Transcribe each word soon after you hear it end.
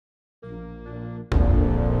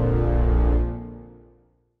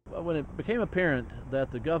when it became apparent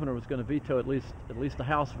that the governor was going to veto at least the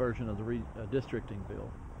House version of the redistricting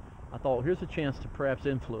bill, I thought, well, here's a chance to perhaps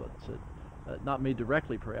influence it. Not me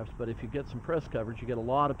directly, perhaps, but if you get some press coverage, you get a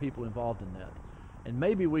lot of people involved in that, and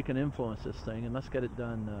maybe we can influence this thing and let's get it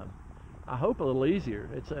done. I hope a little easier.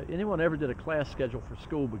 Anyone ever did a class schedule for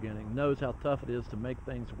school beginning knows how tough it is to make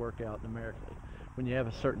things work out numerically when you have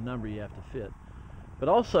a certain number you have to fit. But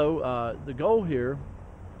also, the goal here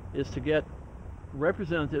is to get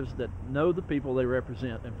representatives that know the people they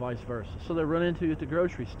represent and vice versa. So they run into you at the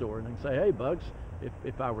grocery store and they can say, hey, Bugs,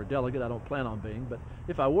 if I were a delegate, I don't plan on being, but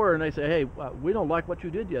if I were, and they say, hey, we don't like what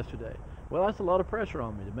you did yesterday. Well, that's a lot of pressure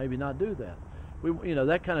on me to maybe not do that.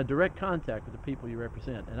 That kind of direct contact with the people you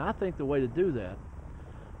represent. And I think the way to do that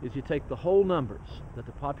is you take the whole numbers that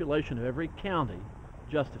the population of every county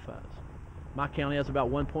justifies. My county has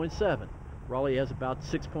about 1.7. Raleigh has about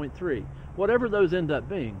 6.3. Whatever those end up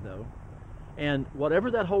being, though, and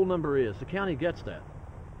whatever that whole number is, the county gets that.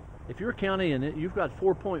 If you're a county and you've got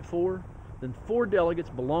 4.4, then 4 delegates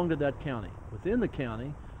belong to that county. Within the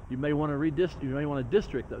county, you may want to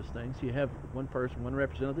district those things. You have one person, one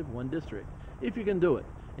representative, one district, if you can do it.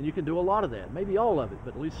 And you can do a lot of that, maybe all of it,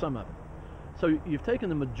 but at least some of it. So you've taken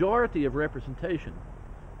the majority of representation,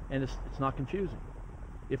 and it's not confusing.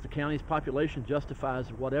 If the county's population justifies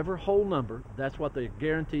whatever whole number, that's what they're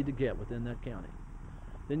guaranteed to get within that county.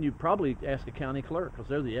 Then you probably ask a county clerk, because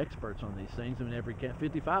they're the experts on these things. I mean,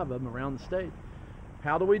 55 of them around the state.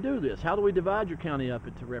 How do we do this? How do we divide your county up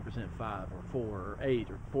to represent 5 or 4 or 8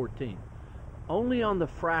 or 14? Only on the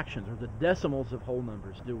fractions or the decimals of whole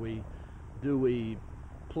numbers do we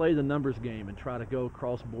play the numbers game and try to go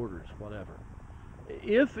across borders, whatever.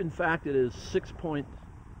 If in fact it is 6.3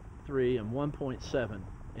 and 1.7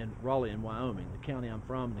 in Raleigh and Wyoming, the county I'm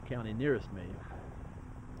from and the county nearest me,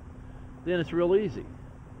 then it's real easy.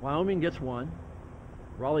 Wyoming gets 1,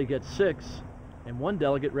 Raleigh gets 6, and 1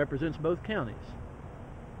 delegate represents both counties.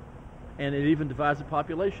 And it even divides the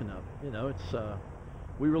population up.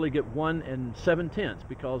 We really get 1 7/10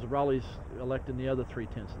 because Raleigh's electing the other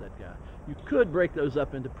 3/10 of that guy. You could break those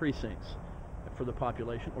up into precincts for the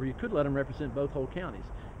population, or you could let them represent both whole counties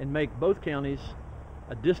and make both counties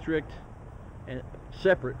a district and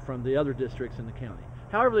separate from the other districts in the county.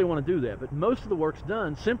 However they want to do that, but most of the work's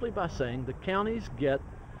done simply by saying the counties get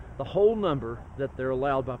the whole number that they're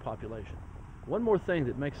allowed by population. One more thing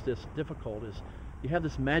that makes this difficult is you have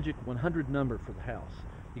this magic 100 number for the House.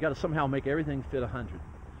 You got to somehow make everything fit 100.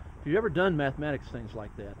 If you've ever done mathematics things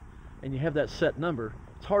like that, and you have that set number,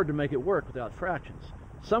 it's hard to make it work without fractions.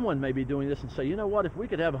 Someone may be doing this and say, you know what, if we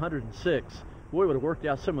could have 106, boy, it would have worked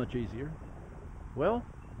out so much easier. Well,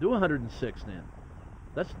 do 106 then.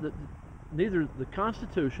 Neither the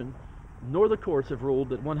Constitution nor the courts have ruled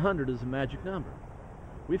that 100 is a magic number.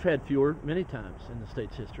 We've had fewer many times in the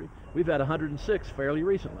state's history. We've had 106 fairly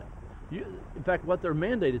recently. In fact, what they're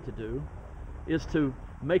mandated to do is to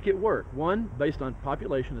make it work. One, based on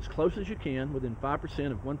population, as close as you can, within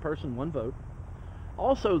 5% of one person, one vote.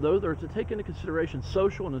 Also, though, they're to take into consideration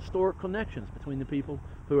social and historic connections between the people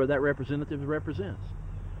who that representative represents.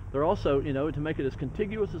 They're also, to make it as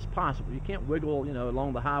contiguous as possible. You can't wiggle,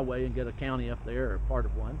 along the highway and get a county up there or part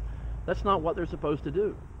of one. That's not what they're supposed to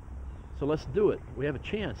do. So let's do it. We have a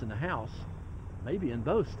chance in the House, maybe in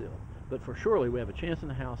both still, but for surely we have a chance in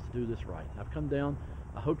the House to do this right. I've come down.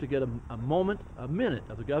 I hope to get a minute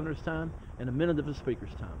of the governor's time and a minute of the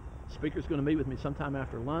speaker's time. The speaker's going to meet with me sometime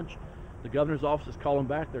after lunch. The governor's office is calling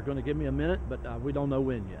back. They're going to give me a minute, but we don't know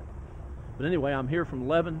when yet. But anyway, I'm here from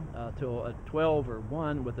 11 till 12 or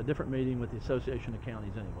 1 with a different meeting with the Association of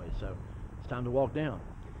Counties anyway, so it's time to walk down.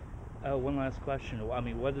 One last question. I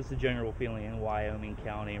mean, what is the general feeling in Wyoming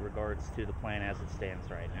County in regards to the plan as it stands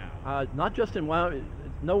right now? Not just in Wyoming.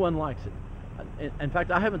 No one likes it. In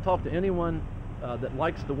fact, I haven't talked to anyone that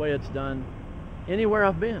likes the way it's done anywhere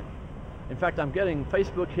I've been. In fact, I'm getting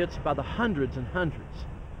Facebook hits by the hundreds and hundreds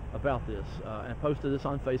about this. And I posted this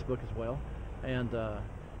on Facebook as well. And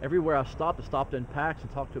everywhere I stopped in Pax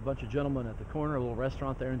and talked to a bunch of gentlemen at the corner, a little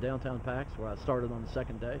restaurant there in downtown Pax, where I started on the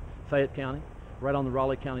second day, Fayette County, right on the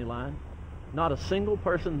Raleigh County line. Not a single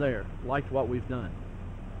person there liked what we've done.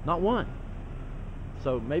 Not one.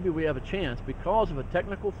 So maybe we have a chance, because of a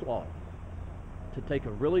technical flaw, to take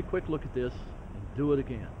a really quick look at this and do it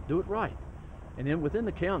again. Do it right. And then within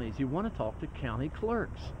the counties, you want to talk to county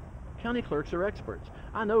clerks. County clerks are experts.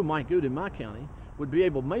 I know Mike Good in my county would be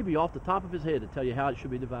able, maybe off the top of his head, to tell you how it should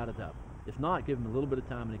be divided up. If not, give him a little bit of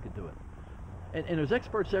time and he could do it. And there's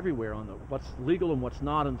experts everywhere on what's legal and what's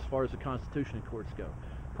not as far as the Constitution and courts go.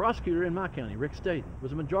 Prosecutor in my county, Rick Staten,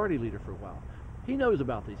 was a majority leader for a while. He knows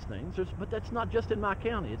about these things, but that's not just in my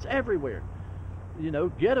county. It's everywhere. you know,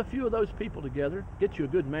 get a few of those people together, get you a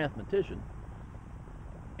good mathematician,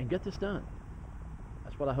 and get this done.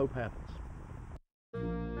 That's what I hope happens.